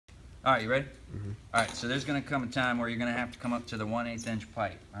All right, you ready? All right, so there's going to come a time where you're going to have to come up to the 1/8 inch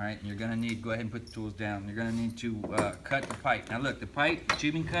pipe. All right, and you're going to need, go ahead and put the tools down. You're going to need to cut the pipe. Now look, the pipe, the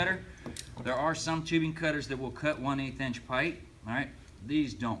tubing cutter, there are some tubing cutters that will cut 1/8 inch pipe. All right,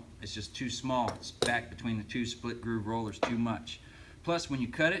 these don't. It's just too small. It's back between the two split groove rollers too much. Plus, when you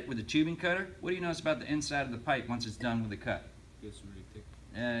cut it with a tubing cutter, what do you notice about the inside of the pipe once it's done with the cut? It's really thick.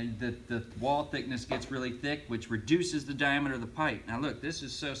 The wall thickness gets really thick, which reduces the diameter of the pipe. Now look, this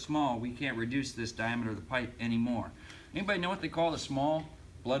is so small, we can't reduce this diameter of the pipe anymore. Anybody know what they call the small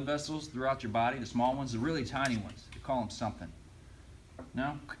blood vessels throughout your body? The small ones, the really tiny ones. They call them something.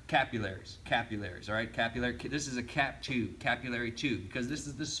 No? Capillaries. Capillaries, all right? Capillary. This is a cap tube, capillary tube, because this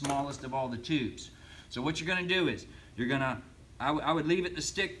is the smallest of all the tubes. So what you're going to do is, you're going to, I would leave it to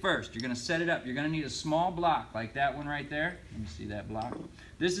stick first. You're going to set it up. You're going to need a small block like that one right there. Let me see that block.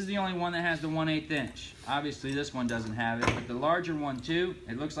 This is the only one that has the 1/8 inch. Obviously this one doesn't have it, but the larger one too,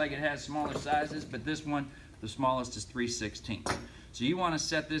 it looks like it has smaller sizes, but this one, the smallest is 3/16. So you want to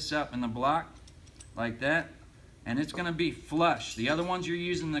set this up in the block like that, and it's going to be flush. The other ones you're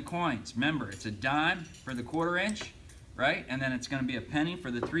using the coins. Remember, it's a dime for the 1/4 inch, right? And then it's going to be a penny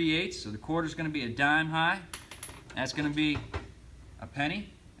for the 3/8. So the quarter's going to be a dime high. That's going to be a penny,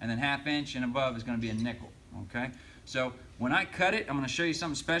 and then 1/2 inch and above is going to be a nickel, okay? So when I cut it, I'm going to show you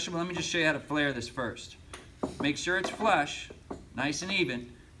something special, but let me just show you how to flare this first. Make sure it's flush, nice and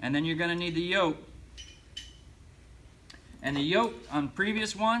even, and then you're going to need the yoke. And the yoke on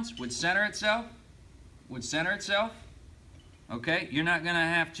previous ones would center itself, okay? You're not going to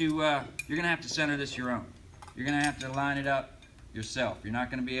have to, you're going to have to center this your own. You're going to have to line it up yourself. You're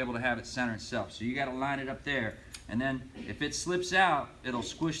not going to be able to have it center itself, so you got to line it up there. And then if it slips out, it'll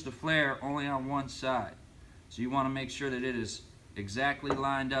squish the flare only on one side. So you want to make sure that it is exactly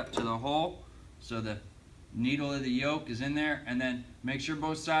lined up to the hole, so the needle of the yoke is in there, and then make sure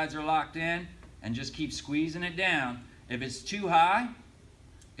both sides are locked in and just keep squeezing it down. If it's too high,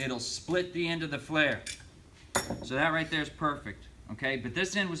 it'll split the end of the flare. So that right there is perfect, okay? But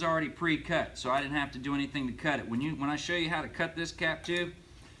this end was already pre-cut, so I didn't have to do anything to cut it. When I show you how to cut this cap tube,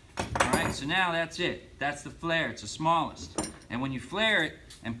 all right, so now that's it. That's the flare. It's the smallest. And when you flare it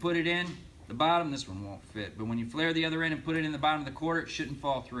and put it in the bottom, this one won't fit, but when you flare the other end and put it in the bottom of the quarter, it shouldn't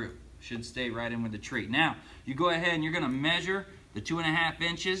fall through. It should stay right in with the tree. Now, you go ahead and you're going to measure the 2.5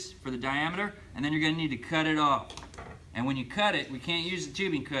 inches for the diameter, and then you're going to need to cut it off. And when you cut it, we can't use the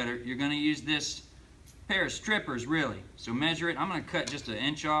tubing cutter. You're going to use this pair of strippers, really. So measure it. I'm going to cut just 1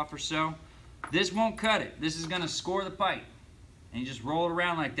 inch off or so. This won't cut it. This is going to score the pipe. And you just roll it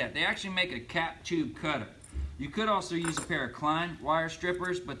around like that. They actually make a cap tube cutter. You could also use a pair of Klein wire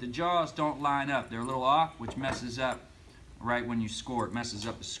strippers, but the jaws don't line up. They're a little off, which messes up right when you score. It messes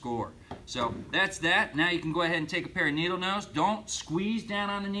up the score. So that's that. Now you can go ahead and take a pair of needle nose. Don't squeeze down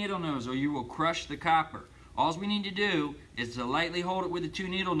on the needle nose or you will crush the copper. All we need to do is to lightly hold it with the 2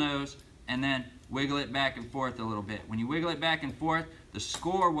 needle nose and then wiggle it back and forth a little bit. When you wiggle it back and forth, the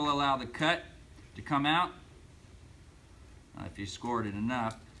score will allow the cut to come out. If you scored it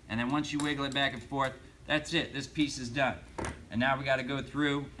enough, and then once you wiggle it back and forth, that's it. This piece is done. And now we got to go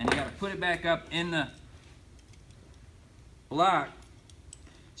through and you got to put it back up in the block.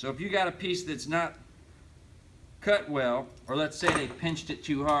 So if you got a piece that's not cut well, or let's say they pinched it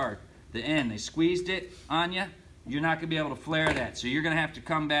too hard, the end, they squeezed it on you, you're not going to be able to flare that. So you're going to have to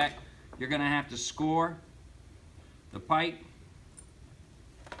come back, you're going to have to score the pipe.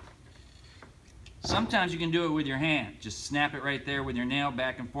 Sometimes you can do it with your hand. Just snap it right there with your nail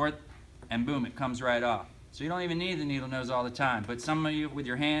back and forth, and boom, it comes right off. So you don't even need the needle nose all the time. But some of you, with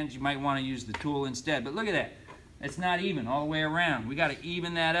your hands, you might want to use the tool instead. But look at that. It's not even all the way around. We got to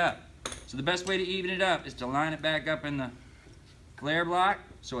even that up. So the best way to even it up is to line it back up in the flare block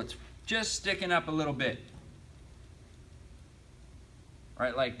so it's just sticking up a little bit.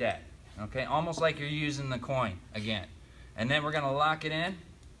 Right like that. Okay, almost like you're using the coin again. And then we're going to lock it in.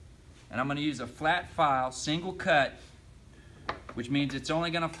 And I'm going to use a flat file, single cut, which means it's only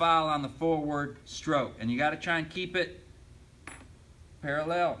going to file on the forward stroke. And you got to try and keep it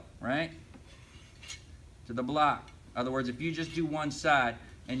parallel, right, to the block. In other words, if you just do one side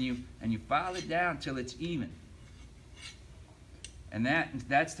and you file it down till it's even. And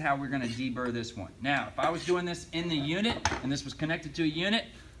that's how we're going to deburr this one. Now, if I was doing this in the unit and this was connected to a unit,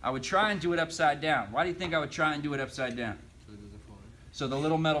 I would try and do it upside down. Why do you think I would try and do it upside down? So the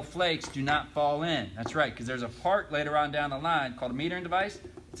little metal flakes do not fall in. That's right, because there's a part later on down the line called a metering device.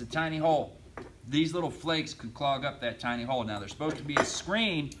 It's a tiny hole. These little flakes could clog up that tiny hole. Now, there's supposed to be a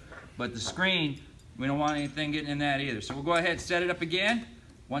screen, but the screen, we don't want anything getting in that either. So we'll go ahead and set it up again.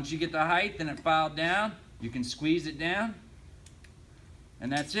 Once you get the height and it filed down, you can squeeze it down,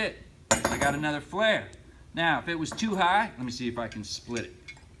 and that's it. I got another flare. Now, if it was too high, let me see if I can split it.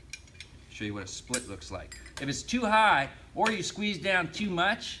 Show you what a split looks like. If it's too high, or you squeeze down too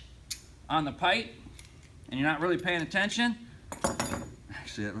much on the pipe, and you're not really paying attention,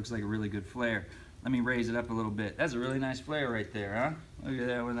 actually that looks like a really good flare. Let me raise it up a little bit. That's a really nice flare right there, huh? Look at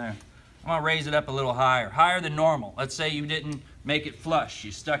that one there. I'm gonna raise it up a little higher, higher than normal. Let's say you didn't make it flush.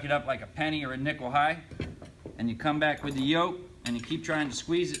 You stuck it up like a penny or a nickel high, and you come back with the yoke, and you keep trying to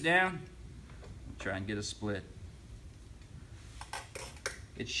squeeze it down. Try and get a split.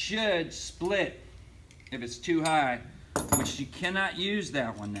 It should split if it's too high, which you cannot use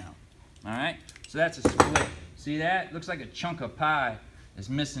that one now. All right, so that's a split. See that? Looks like a chunk of pie is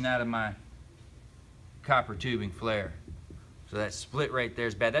missing out of my copper tubing flare. So that split right there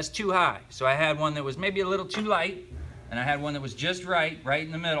is bad. That's too high. So I had one that was maybe a little too light, and I had one that was just right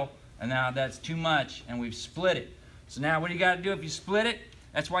in the middle, and now that's too much, and we've split it. So now what do you got to do if you split it?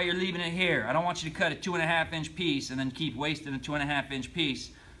 That's why you're leaving it here. I don't want you to cut a 2.5-inch piece and then keep wasting a 2.5-inch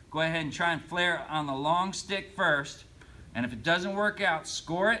piece. Go ahead and try and flare on the long stick first, and if it doesn't work out,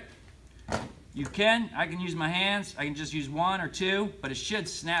 score it. You can, I can use my hands, I can just use 1 or 2, but it should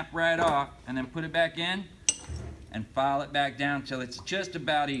snap right off, and then put it back in and file it back down until it's just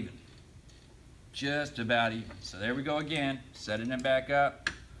about even. Just about even. So there we go again, setting it back up,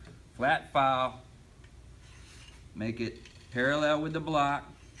 flat file, make it parallel with the block,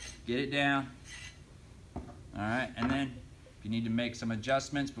 get it down. All right, and then if you need to make some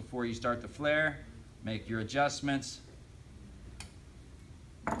adjustments before you start the flare, make your adjustments.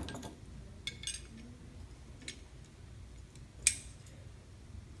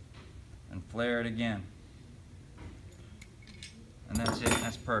 And flare it again. And that's it,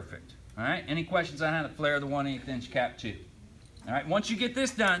 that's perfect. All right, any questions on how to flare the 1/8 inch cap tube? All right, once you get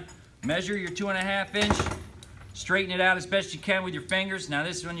this done, measure your 2.5 inch, straighten it out as best you can with your fingers. Now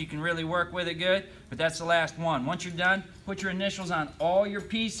this one you can really work with it good, but that's the last one. Once you're done, put your initials on all your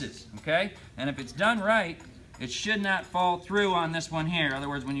pieces, okay? And if it's done right, it should not fall through on this one here. In other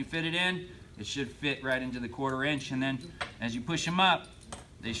words, when you fit it in, it should fit right into the 1/4 inch, and then as you push them up,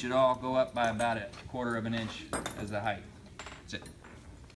 they should all go up by about 1/4 of an inch as the height.